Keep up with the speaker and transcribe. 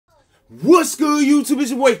What's good, YouTube?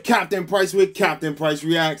 It's your boy Captain Price with Captain Price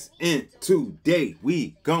Reacts, and today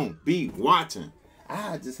we gon' be watching.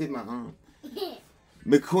 I just hit my arm.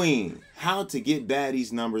 McQueen, how to get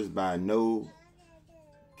baddies numbers by no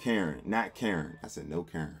Karen, not Karen. I said no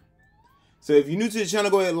Karen. So if you're new to the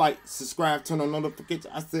channel, go ahead, like, subscribe, turn on notifications.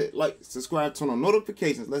 I said like, subscribe, turn on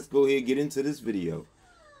notifications. Let's go ahead and get into this video.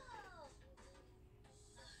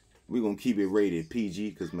 We're gonna keep it rated PG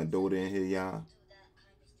because my daughter in here, y'all.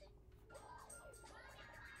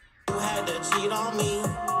 You had to cheat on me.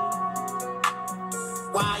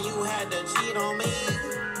 Why you had to cheat on me?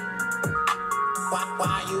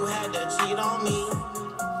 Why you had to cheat on me?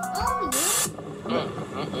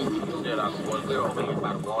 Dude, I was there over here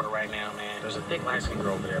by the water right now, man. There's a thick light-skinned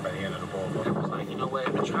girl over there by the end of the boardwalk. I was like, you know what?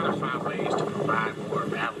 I've been trying to find ways to provide more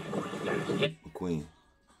value for you guys. Yeah. McQueen,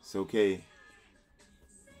 it's okay.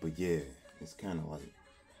 But yeah, it's kind of like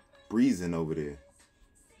breezing over there.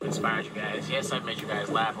 Inspired you guys. Yes, I've made you guys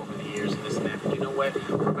laugh over the years and this and that. But you know what?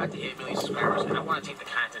 We're about to hit 1 million subscribers, and I want to take the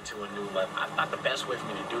content to a new level. I thought the best way for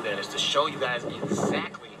me to do that is to show you guys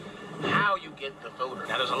exactly how you get the voter.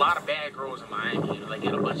 Now, there's a lot of bad girls in Miami, you know, they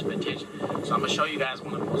get a bunch of attention. So I'm going to show you guys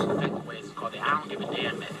one of the most effective ways. It's called the I don't give a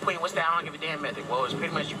damn method. Queen, what's the I don't give a damn method? Well, it's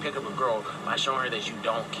pretty much you pick up a girl by showing her that you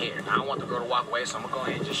don't care. Now, I don't want the girl to walk away, so I'm going to go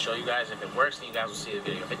ahead and just show you guys. If it works, then you guys will see the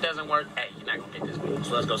video. If it doesn't work, hey, you're not going to get this video.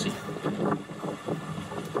 So let's go see it.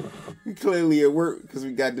 Clearly it worked because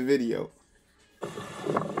we got the video.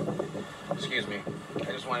 Excuse me.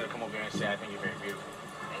 I just wanted to come over here and say I think you're very beautiful.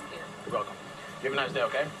 Thank you. You're welcome. You have a nice day,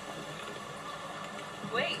 okay?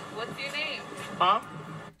 Wait, what's your name? Huh?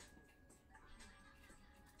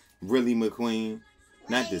 Really, McQueen?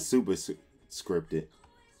 Not the super scripted.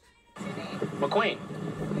 What's your name? McQueen.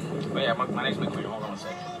 Oh yeah, my name's McQueen. Hold on a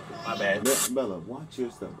second. My bad. Bella, watch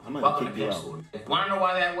your stuff. I'm gonna Welcome kick to you Pimp out. School. Want to know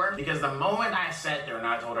why that worked? Because the moment I sat there and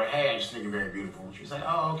I told her, hey, I just think you're very beautiful, she's like,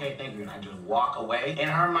 oh, okay, thank you. And I just walk away. In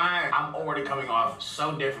her mind, I'm already coming off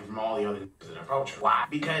so different from all the other niggas that approach her. Why?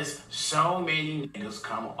 Because so many niggas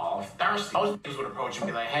come off thirsty. Most niggas would approach you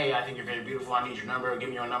and be like, hey, I think you're very beautiful. I need your number. Give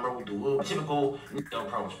me your number. With the whoop. Typical nigga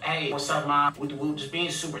approach. Hey, what's up, mom? With the whoop. Just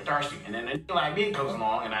being super thirsty. And then a nigga like me comes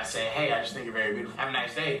along and I say, hey, I just think you're very beautiful. Have a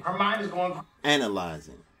nice day. Her mind is going.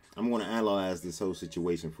 Analyzing. I'm going to analyze this whole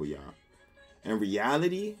situation for y'all. In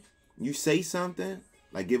reality, you say something,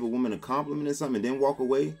 like give a woman a compliment or something, and then walk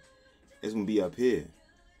away, it's going to be up here.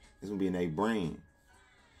 It's going to be in their brain.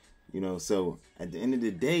 You know, so at the end of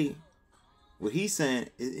the day, what he's saying,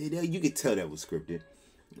 you could tell that was scripted.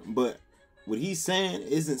 But what he's saying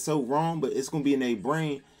isn't so wrong, but it's going to be in their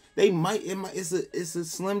brain. It's a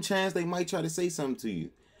slim chance they might try to say something to you.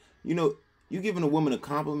 You know, you giving a woman a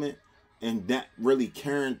compliment, and that really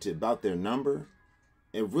caring about their number,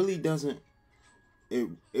 it really doesn't, it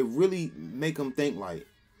really make them think like,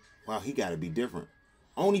 wow, he got to be different.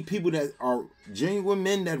 Only people that are genuine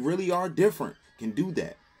men that really are different can do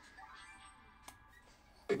that.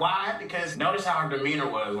 Why? Because notice how her demeanor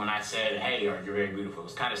was when I said, hey, you're very beautiful. It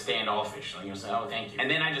was kind of standoffish. So, you know, say, oh, thank you. And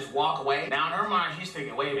then I just walk away. Now, in her mind, she's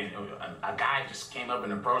thinking, wait a minute. A guy just came up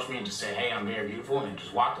and approached me and just said, hey, I'm very beautiful, and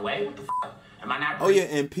just walked away? What the fuck? Am I not pretty? Oh, yeah,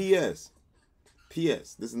 and P.S.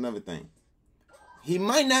 This is another thing. He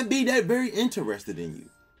might not be that very interested in you.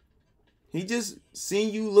 He just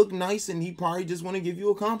seen you look nice, and he probably just want to give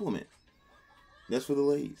you a compliment. That's for the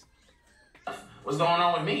ladies. What's going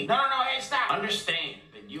on with me? No, hey, stop. Understand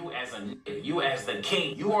that you as the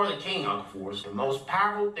king, you are the king, Uncle Forrest. The most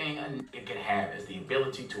powerful thing a nigga could have is the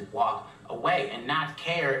ability to walk away and not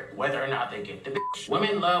care whether or not they get the bitch.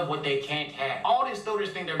 Women love what they can't have. All these stories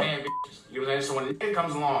think they're bad bitches. You know what I'm saying? So when a nigga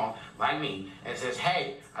comes along, like me, and says,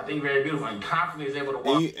 hey, I think you're very beautiful, and confidently is able to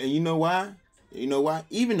walk. And you know why? You know why?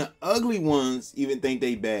 Even the ugly ones even think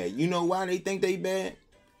they bad. You know why they think they bad?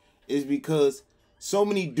 It's because so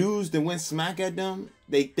many dudes that went smack at them,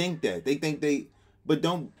 they think that. They think they, but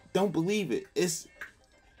don't believe it.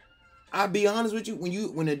 I'll be honest with you,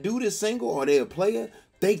 when a dude is single or they're a player,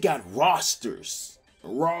 they got rosters.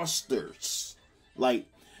 Like,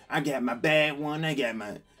 I got my bad one, I got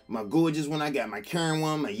my gorgeous one, I got my Karen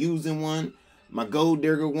one, my using one, my gold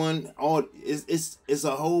digger one. All it's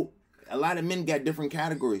a whole. A lot of men got different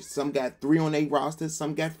categories. Some got 3 on their roster,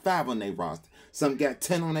 some got 5 on their roster. Some got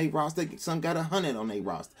 10 on their roster, some got 100 on their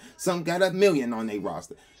roster. Some got 1 million on their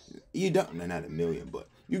roster. You don't, no, not 1 million, but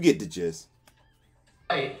you get the gist.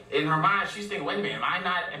 Hey, in her mind, she's thinking, wait a minute, am I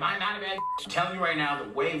not a bad? I'm telling you right now, the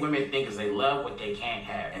way women think is they love what they can't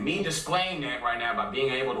have. And me displaying that right now by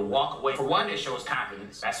being able to walk away, for one, it shows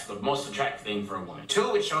confidence. That's the most attractive thing for a woman.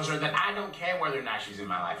 2, it shows her that I don't care whether or not she's in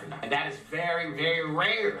my life or not. And that is very, very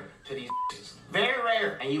rare to these bitches. Very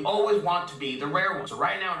rare, and you always want to be the rare one. So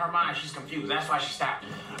right now in her mind, she's confused. That's why she stopped.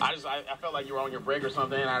 I felt like you were on your break or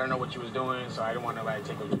something. I don't know what you was doing, so I didn't want to like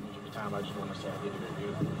take up too much of your time. I just want to say I did a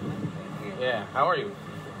review. Yeah, how are you?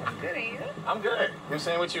 I'm good, and you? I'm good. You know what I'm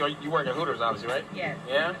saying? What you work at Hooters, obviously, right? Yes.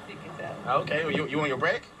 Yeah? You can tell. Okay, well, you on your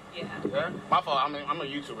break? Yeah. Yeah? My fault, I'm a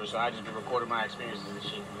YouTuber, so I just be recording my experiences and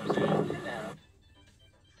shit, you know what I'm saying? Hello.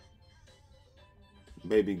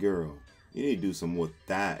 Baby girl, you need to do some more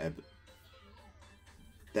thigh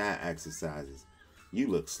exercises. You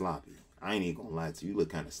look sloppy. I ain't even gonna lie to you. You look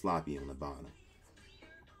kind of sloppy on the bottom.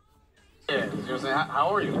 Yeah, you know what I'm saying?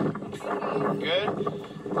 How are you? Good?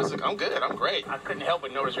 Listen, I'm good. I'm great. I couldn't help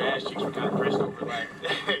but notice your ass cheeks were kind of pressed over, like,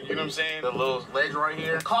 you know what I'm saying? The little ledge right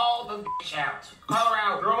here. Call the bitch out. Call her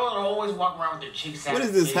out. Girls are always walking around with their cheeks out. What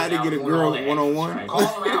is this? How to get a girl one-on-one? Right?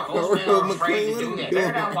 Call her out. Most men are afraid McQueen, to do that.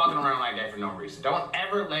 They're not walking around like that for no reason. Don't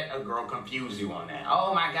ever let a girl confuse you on that.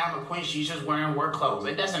 Oh my God, McQueen, she's just wearing work clothes.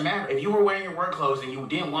 It doesn't matter. If you were wearing your work clothes and you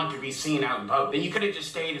didn't want to be seen out in public, then you could have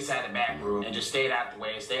just stayed inside the back room and just stayed out the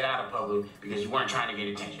way, stayed out of public because you weren't trying to get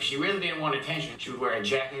attention. If she really didn't want attention, she would wear a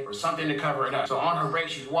jacket or something to cover it up. So on her break,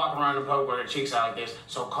 she's walking around the public with her cheeks out like this.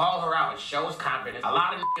 So call her out. It shows confidence. A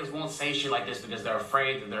lot of niggas won't say shit like this because they're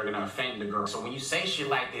afraid that they're gonna offend the girl. So when you say shit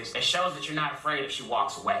like this, it shows that you're not afraid if she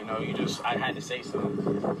walks away. You know, I had to say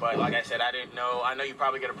something. But like I said, I didn't know. I know you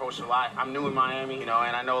probably get approached a lot. I'm new in Miami, you know,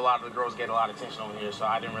 and I know a lot of the girls get a lot of attention on here. So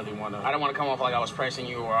I didn't really want to. I don't want to come off like I was pressing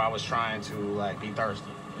you or I was trying to like be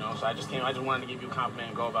thirsty. You know, so I just wanted to give you a compliment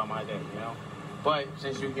and go about my day. You know. But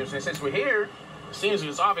since since we're here, it seems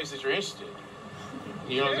it's obvious that you're interested.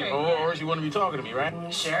 You know what I'm saying? Or she wouldn't be talking to me, right?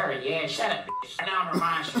 Sure, yeah, shut up, bitch. Now in her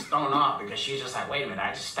mind, she's thrown off because she's just like, wait a minute,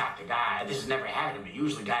 I just stopped the guy. This has never happened to me.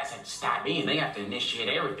 Usually guys have to stop me and they have to initiate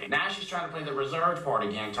everything. Now she's trying to play the reserved part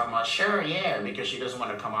again, talking about, sure, yeah, because she doesn't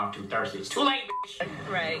want to come off too thirsty. It's too late, bitch.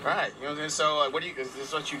 Right. Right, you know what I'm saying? So, is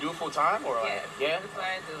this what you do full time? Or Yes, yeah? that's what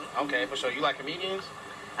I do. Okay, for sure. You like comedians?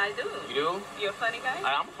 I do. You do? You're a funny guy?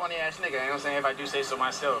 I'm a funny ass nigga, you know what I'm saying? If I do say so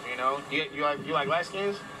myself, you know? You like light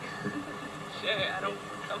skins? Sure, I don't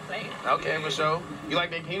complain. Okay, for sure. You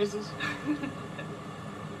like big penises?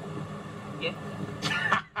 Yeah.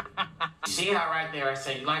 See how right there I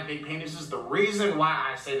say you like big penises? The reason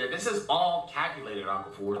why I say that this is all calculated,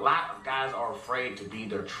 Uncle Ford. A lot of guys are afraid to be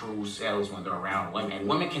their true selves when they're around women. And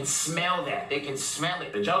women can smell that. They can smell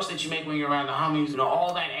it. The jokes that you make when you're around the homies, you know,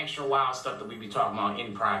 all that extra wild stuff that we be talking about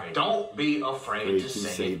in private. Don't be afraid to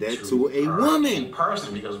say that to a woman in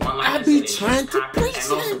person, because one, like I be trying to preach and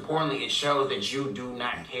most it. importantly, it shows that you do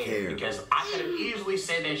not care. Because I could have easily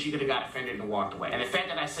said that she could have got offended and walked away. And the fact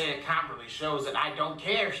that I said it confidently shows that I don't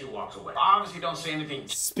care if she walks away. Obviously, don't say anything.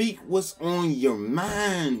 Speak what's on your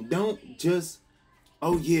mind. Don't just,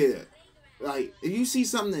 oh yeah. Like, if you see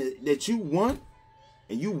something that you want,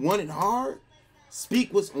 and you want it hard,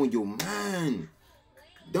 speak what's on your mind.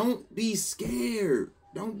 Don't be scared.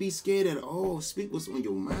 Don't be scared at all. Speak what's on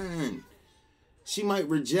your mind. She might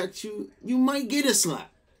reject you. You might get a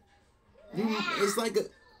slap. It's like a,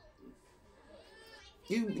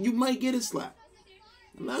 you might get a slap.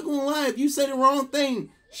 I'm not gonna lie, if you say the wrong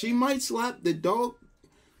thing, she might slap the dog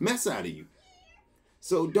mess out of you.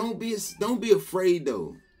 So don't be afraid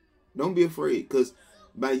though. Don't be afraid, because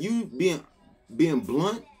by you being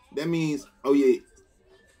blunt, that means, oh yeah,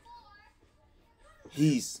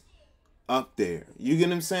 he's up there. You get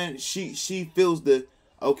what I'm saying? She feels the,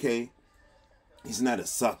 okay, he's not a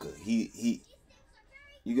sucker. He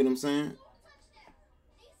you get what I'm saying?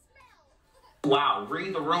 Wow,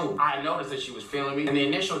 read the room. I noticed that she was feeling me. And the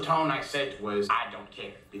initial tone I said was, I don't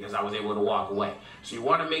care, because I was able to walk away. So you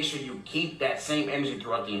want to make sure you keep that same energy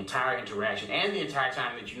throughout the entire interaction and the entire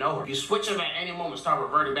time that you know her. If you switch her at any moment, start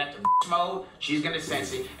reverting back to mode, she's going to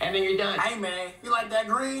sense it, and then you're done. Hey man, you like that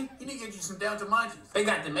green? You need to get you some Delta Munchies. They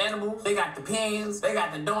got the edibles, they got the pins, they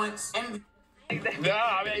got the doinks, and No,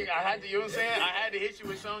 I mean, I had to, you know what I'm saying? I had to hit you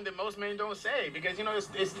with something that most men don't say, because, you know,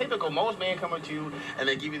 it's typical. Most men come up to you and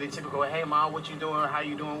they give you the typical, hey, mom, what you doing? How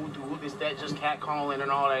you doing? Who this, that, just catcalling and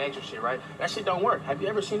all that extra shit, right? That shit don't work. Have you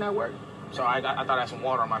ever seen that work? So I thought I had some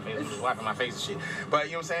water on my face. I was just wiping my face and shit. But,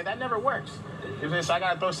 you know what I'm saying? That never works. You know what I'm saying? So I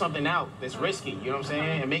got to throw something out that's risky, you know what I'm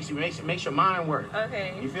saying? It makes your mind work.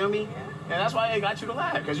 Okay. You feel me? Yeah. And that's why I got you to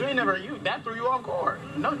laugh, because that threw you off guard.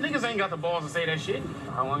 No, niggas ain't got the balls to say that shit.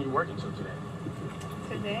 How long you working till today?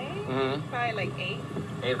 Today? Mm-hmm. Probably like 8.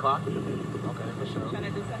 8 o'clock? Okay, for sure. Trying to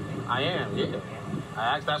do something? I am, yeah.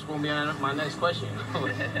 I asked that's going to be my next question.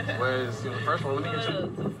 Whereas, you know, the first one, let me get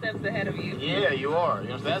you. 2 steps ahead of you. Yeah, you are. You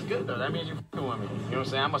know, so that's good, though. That means you're f***ing with me. You know what I'm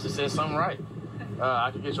saying? I must have said something right.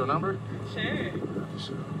 I can get your number? Sure. For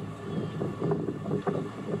sure.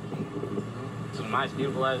 It's a nice,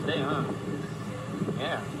 beautiful ass day, huh?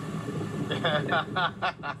 Yeah.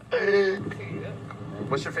 Okay,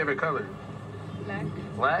 What's your favorite color? black.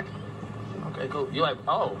 Black? Okay, cool. You like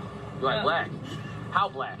black. How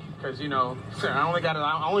black? Because, you know, I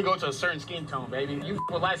only go to a certain skin tone, baby. You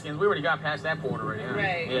with light skins, we already got past that point already, huh?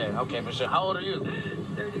 Right. Yeah, okay, for sure. How old are you?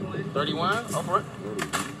 31. 31? Oh, for it?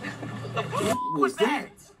 What's that?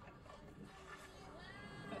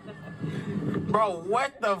 Bro,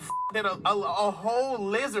 what the f did a whole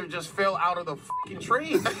lizard just fell out of the fucking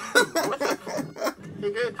tree? What the f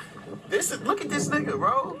nigga? Look at this nigga,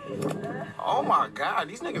 bro. Oh my god,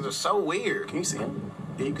 these niggas are so weird. Can you see him?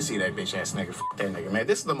 Yeah, you can see that bitch ass nigga. F that nigga, man.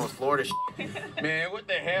 This is the most Florida shit. Man, what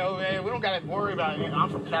the hell, man? We don't gotta worry about it. I'm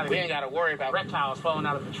from Cali. We ain't gotta worry about reptiles falling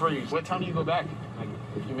out of the trees. What time do you go back? Like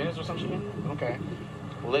a few minutes or some shit? Okay.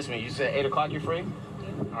 Well, listen, you said 8 o'clock you're free?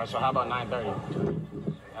 All right, so how about 9:30?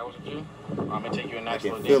 That was with you? I'm gonna take you a nice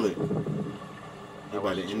little feel dinner. it. They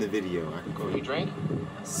about to end the video. I can go. You drink?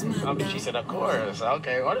 Okay, she said, of course.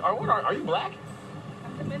 Okay. Are you black?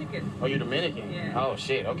 I'm Dominican. Oh, you're Dominican? Yeah. Oh,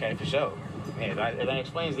 shit. Okay, for sure. Yeah, that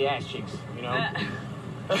explains the ass cheeks, you know?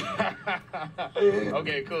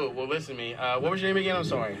 Okay, cool. Well, listen to me. What was your name again? I'm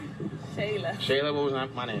sorry. Shayla. Shayla, what was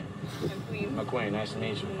my name? McQueen. McQueen, nice to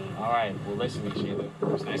meet you. All right, well, listen to me, Shayla.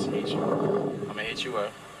 It's nice to meet you. I'm going to hit you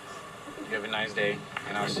up. You have a nice day,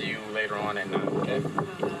 and I'll see you later on at 9, okay?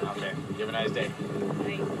 Okay, you have a nice day.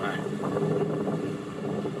 Thanks. All right.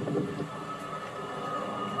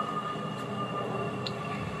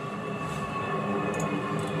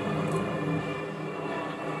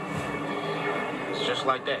 It's just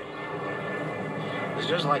like that. It's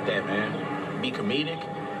just like that, man. Be comedic.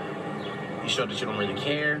 You show that you don't really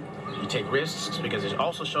care. You take risks because it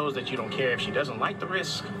also shows that you don't care if she doesn't like the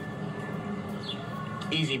risk.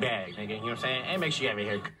 Easy bag, nigga. You know what I'm saying? And make sure you have your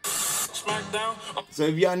hair. So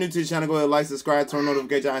if y'all new to the channel, go ahead, like, subscribe, turn on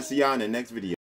notifications. I'll see y'all in the next video.